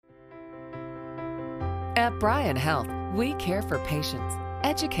At Bryan Health, we care for patients,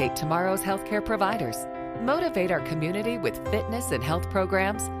 educate tomorrow's healthcare providers, motivate our community with fitness and health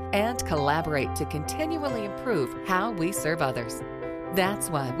programs, and collaborate to continually improve how we serve others. That's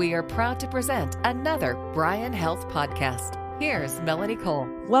why we are proud to present another Bryan Health podcast. Here's Melanie Cole.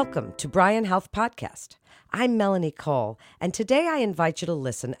 Welcome to Bryan Health Podcast. I'm Melanie Cole, and today I invite you to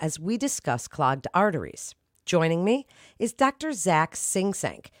listen as we discuss clogged arteries. Joining me is Dr. Zach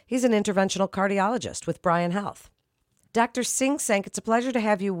Singsank. He's an interventional cardiologist with Bryan Health. Dr. Singsank, it's a pleasure to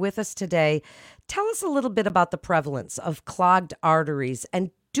have you with us today. Tell us a little bit about the prevalence of clogged arteries, and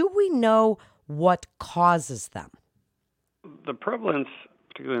do we know what causes them? The prevalence,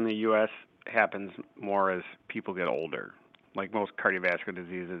 particularly in the U.S., happens more as people get older. Like most cardiovascular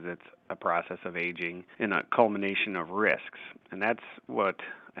diseases, it's a process of aging and a culmination of risks. And that's what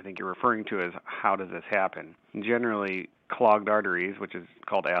I think you're referring to as how does this happen. Generally, clogged arteries, which is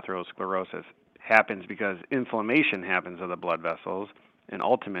called atherosclerosis, happens because inflammation happens of the blood vessels, and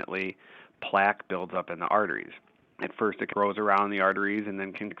ultimately plaque builds up in the arteries. At first, it grows around the arteries and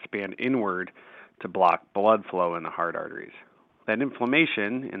then can expand inward to block blood flow in the heart arteries. That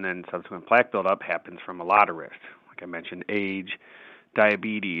inflammation and then subsequent plaque buildup happens from a lot of risks. Like I mentioned, age,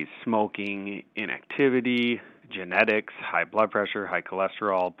 diabetes, smoking, inactivity, genetics, high blood pressure, high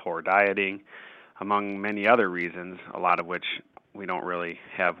cholesterol, poor dieting, among many other reasons, a lot of which we don't really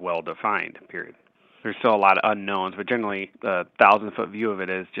have well defined, period. There's still a lot of unknowns, but generally the 1,000-foot view of it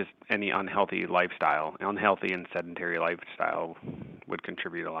is just any unhealthy lifestyle. Unhealthy and sedentary lifestyle would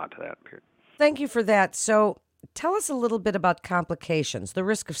contribute a lot to that, period. Thank you for that. So tell us a little bit about complications, the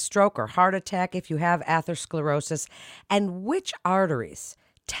risk of stroke or heart attack if you have atherosclerosis, and which arteries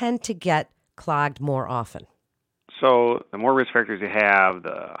tend to get clogged more often. So the more risk factors you have,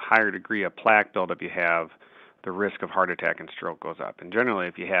 the higher degree of plaque buildup you have, the risk of heart attack and stroke goes up. And generally,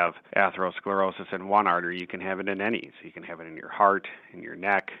 if you have atherosclerosis in one artery, you can have it in any. So you can have it in your heart, in your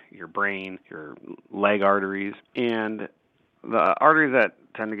neck, your brain, your leg arteries. And the arteries that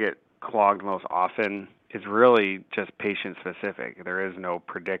tend to get clogged most often is really just patient-specific. There is no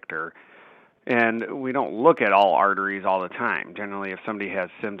predictor. And we don't look at all arteries all the time. Generally, if somebody has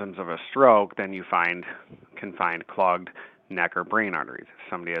symptoms of a stroke, then you can find clogged neck or brain arteries.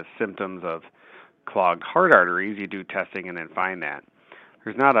 If somebody has symptoms of clogged heart arteries, you do testing and then find that.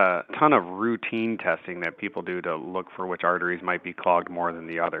 There's not a ton of routine testing that people do to look for which arteries might be clogged more than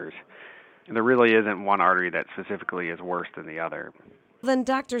the others. And there really isn't one artery that specifically is worse than the other. Then,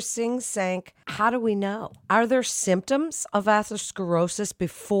 Dr. Singsank, how do we know? Are there symptoms of atherosclerosis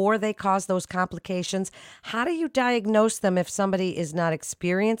before they cause those complications? How do you diagnose them if somebody is not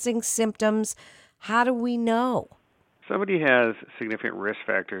experiencing symptoms? How do we know? Somebody has significant risk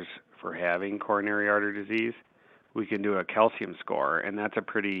factors for having coronary artery disease. We can do a calcium score, and that's a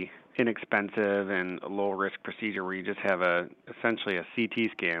pretty inexpensive and low-risk procedure where you just have essentially a CT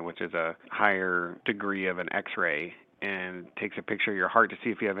scan, which is a higher degree of an X-ray, and takes a picture of your heart to see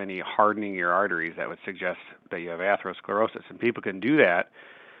if you have any hardening of your arteries that would suggest that you have atherosclerosis. And people can do that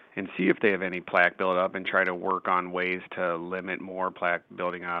and see if they have any plaque buildup and try to work on ways to limit more plaque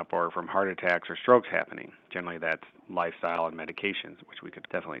building up or from heart attacks or strokes happening. Generally, that's lifestyle and medications, which we could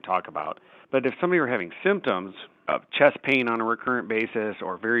definitely talk about. But if somebody were having symptoms of chest pain on a recurrent basis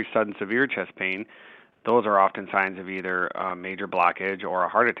or very sudden severe chest pain, those are often signs of either a major blockage or a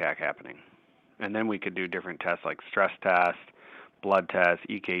heart attack happening. And then we could do different tests like stress tests, blood tests,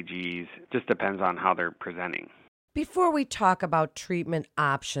 EKGs. Just depends on how they're presenting. Before we talk about treatment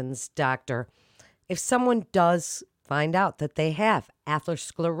options, doctor, if someone does find out that they have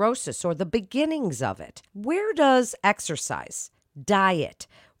atherosclerosis or the beginnings of it, where does exercise, diet,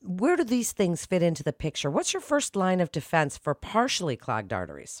 where do these things fit into the picture? What's your first line of defense for partially clogged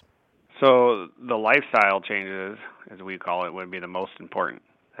arteries? So the lifestyle changes, as we call it, would be the most important.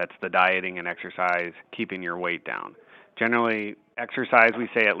 That's the dieting and exercise, keeping your weight down. Generally, exercise, we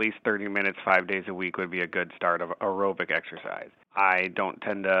say at least 30 minutes, 5 days a week would be a good start of aerobic exercise. I don't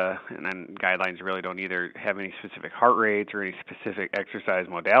tend to, and then guidelines really don't either have any specific heart rates or any specific exercise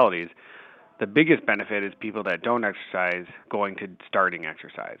modalities. The biggest benefit is people that don't exercise going to starting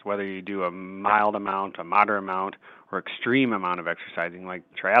exercise, whether you do a mild amount, a moderate amount, or extreme amount of exercising like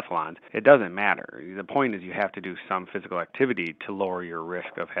triathlons. It doesn't matter. The point is you have to do some physical activity to lower your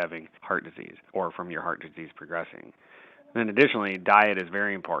risk of having heart disease or from your heart disease progressing. Then additionally, diet is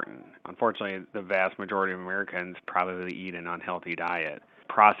very important. Unfortunately, the vast majority of Americans probably eat an unhealthy diet.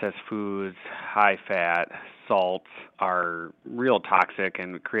 Processed foods, high fat, salts are real toxic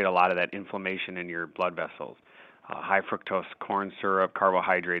and create a lot of that inflammation in your blood vessels. High fructose corn syrup,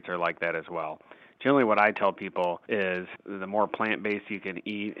 carbohydrates are like that as well. Generally what I tell people is the more plant-based you can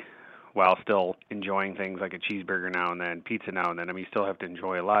eat while still enjoying things like a cheeseburger now and then, pizza now and then. I mean, you still have to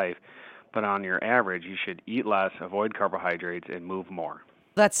enjoy life. But on your average, you should eat less, avoid carbohydrates, and move more.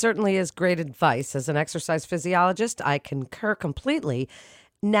 That certainly is great advice. As an exercise physiologist, I concur completely.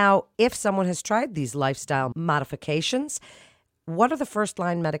 Now, if someone has tried these lifestyle modifications, what are the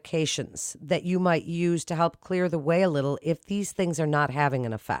first-line medications that you might use to help clear the way a little if these things are not having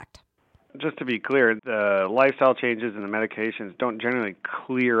an effect? Just to be clear, the lifestyle changes and the medications don't generally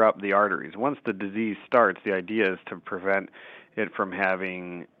clear up the arteries. Once the disease starts, the idea is to prevent it from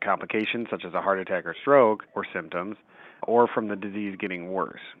having complications such as a heart attack or stroke or symptoms, or from the disease getting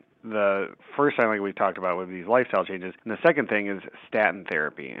worse. The first thing, like we talked about, with these lifestyle changes, and the second thing is statin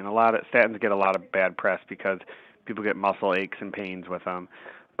therapy. And statins get a lot of bad press because people get muscle aches and pains with them,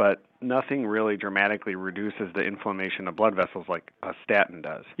 but nothing really dramatically reduces the inflammation of blood vessels like a statin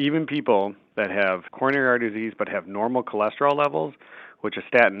does. Even people that have coronary artery disease but have normal cholesterol levels, which a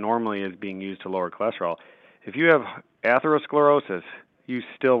statin normally is being used to lower cholesterol, if you have atherosclerosis, you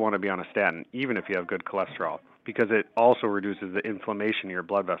still want to be on a statin, even if you have good cholesterol, because it also reduces the inflammation in your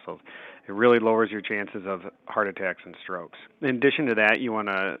blood vessels. It really lowers your chances of heart attacks and strokes. In addition to that, you want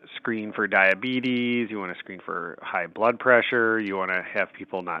to screen for diabetes, you want to screen for high blood pressure, you want to have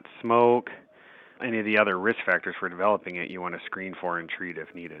people not smoke. Any of the other risk factors for developing it, you want to screen for and treat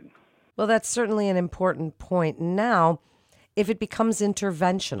if needed. Well, that's certainly an important point. Now, if it becomes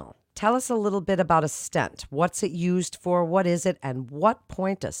interventional, tell us a little bit about a stent. What's it used for? What is it? And what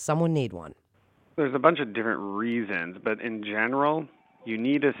point does someone need one? There's a bunch of different reasons, but in general, you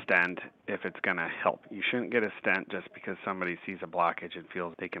need a stent if it's going to help. You shouldn't get a stent just because somebody sees a blockage and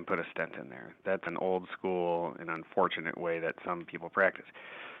feels they can put a stent in there. That's an old school and unfortunate way that some people practice.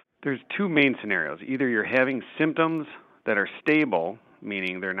 There's two main scenarios. Either you're having symptoms that are stable,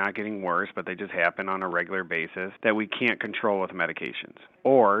 meaning they're not getting worse, but they just happen on a regular basis that we can't control with medications.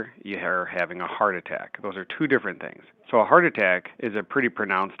 Or you are having a heart attack. Those are two different things. So a heart attack is a pretty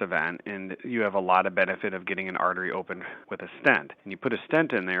pronounced event, and you have a lot of benefit of getting an artery open with a stent. And you put a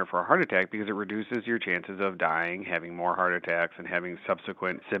stent in there for a heart attack because it reduces your chances of dying, having more heart attacks, and having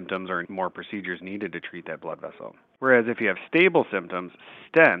subsequent symptoms or more procedures needed to treat that blood vessel. Whereas if you have stable symptoms,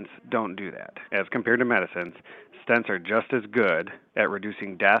 stents don't do that. As compared to medicines, stents are just as good at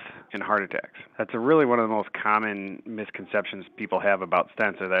reducing death and heart attacks. That's really one of the most common misconceptions people have about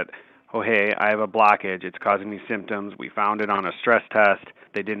stents, are that, oh, hey, I have a blockage, it's causing me symptoms, we found it on a stress test,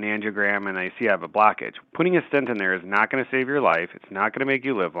 they did an angiogram, and they see I have a blockage. Putting a stent in there is not going to save your life, it's not going to make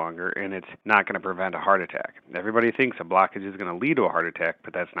you live longer, and it's not going to prevent a heart attack. Everybody thinks a blockage is going to lead to a heart attack,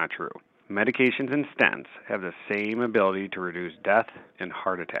 but that's not true. Medications and stents have the same ability to reduce death and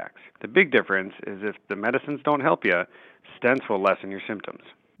heart attacks. The big difference is if the medicines don't help you, stents will lessen your symptoms.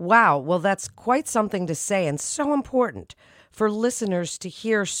 Wow, well, that's quite something to say and so important for listeners to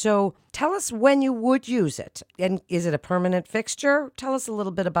hear. So tell us when you would use it. And is it a permanent fixture? Tell us a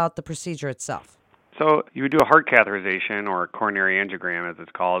little bit about the procedure itself. So you would do a heart catheterization, or a coronary angiogram as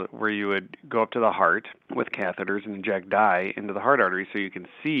it's called, where you would go up to the heart with catheters and inject dye into the heart artery so you can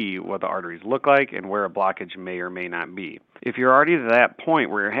see what the arteries look like and where a blockage may or may not be. If you're already to that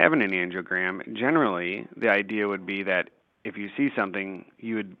point where you're having an angiogram, generally the idea would be that if you see something,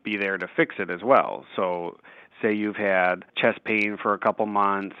 you would be there to fix it as well. So say you've had chest pain for a couple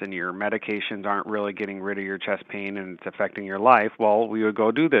months and your medications aren't really getting rid of your chest pain and it's affecting your life, well, we would go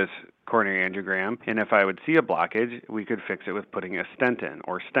do this coronary angiogram, and if I would see a blockage, we could fix it with putting a stent in,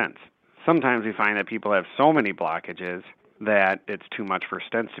 or stents. Sometimes we find that people have so many blockages that it's too much for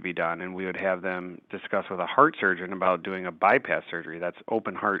stents to be done, and we would have them discuss with a heart surgeon about doing a bypass surgery. That's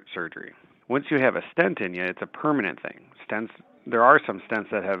open heart surgery. Once you have a stent in you, it's a permanent thing. Stents, there are some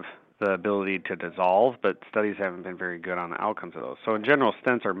stents that have the ability to dissolve, but studies haven't been very good on the outcomes of those. So in general,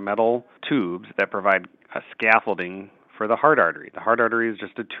 stents are metal tubes that provide a scaffolding for the heart artery. The heart artery is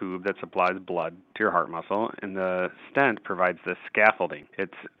just a tube that supplies blood to your heart muscle, and the stent provides the scaffolding.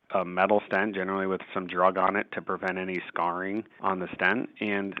 It's a metal stent, generally with some drug on it to prevent any scarring on the stent,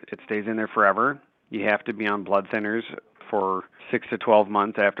 and it stays in there forever. You have to be on blood thinners for 6 to 12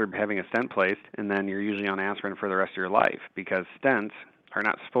 months after having a stent placed, and then you're usually on aspirin for the rest of your life, because stents are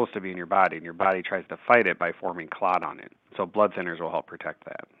not supposed to be in your body, and your body tries to fight it by forming clot on it. So blood thinners will help protect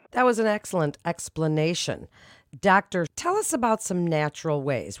that. That was an excellent explanation. Doctor, tell us about some natural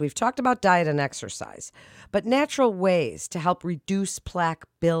ways. We've talked about diet and exercise, but natural ways to help reduce plaque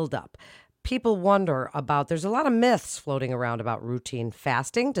buildup. People wonder about, there's a lot of myths floating around about routine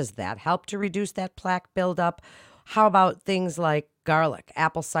fasting. Does that help to reduce that plaque buildup? How about things like garlic,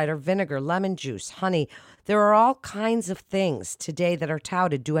 apple cider vinegar, lemon juice, honey? There are all kinds of things today that are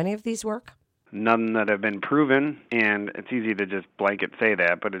touted. Do any of these work? None that have been proven, and it's easy to just blanket say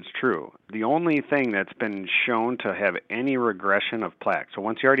that, but it's true. The only thing that's been shown to have any regression of plaque, so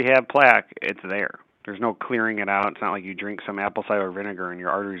once you already have plaque, it's there. There's no clearing it out. It's not like you drink some apple cider vinegar and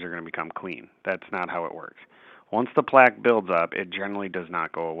your arteries are going to become clean. That's not how it works. Once the plaque builds up, it generally does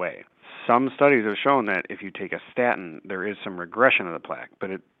not go away. Some studies have shown that if you take a statin, there is some regression of the plaque,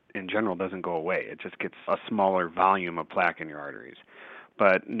 but it in general doesn't go away. It just gets a smaller volume of plaque in your arteries.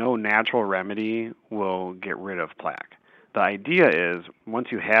 But no natural remedy will get rid of plaque. The idea is once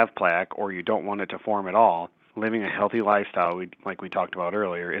you have plaque or you don't want it to form at all, living a healthy lifestyle, like we talked about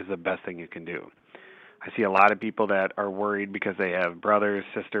earlier, is the best thing you can do. I see a lot of people that are worried because they have brothers,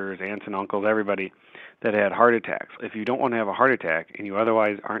 sisters, aunts and uncles, everybody that had heart attacks. If you don't want to have a heart attack and you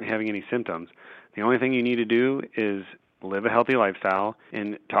otherwise aren't having any symptoms, the only thing you need to do is live a healthy lifestyle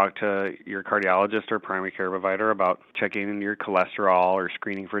and talk to your cardiologist or primary care provider about checking in your cholesterol or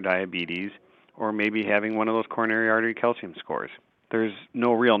screening for diabetes or maybe having one of those coronary artery calcium scores. There's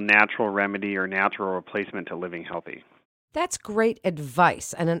no real natural remedy or natural replacement to living healthy. That's great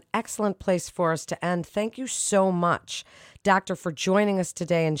advice and an excellent place for us to end. Thank you so much, Doctor, for joining us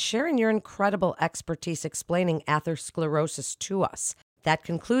today and sharing your incredible expertise explaining atherosclerosis to us. That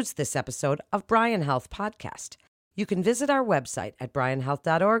concludes this episode of Bryan Health Podcast. You can visit our website at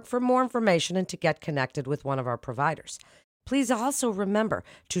bryanhealth.org for more information and to get connected with one of our providers. Please also remember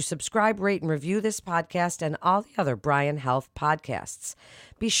to subscribe, rate, and review this podcast and all the other Bryan Health podcasts.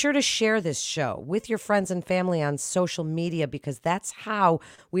 Be sure to share this show with your friends and family on social media because that's how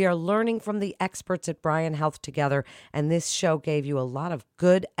we are learning from the experts at Bryan Health together, and this show gave you a lot of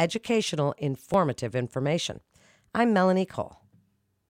good, educational, informative information. I'm Melanie Cole.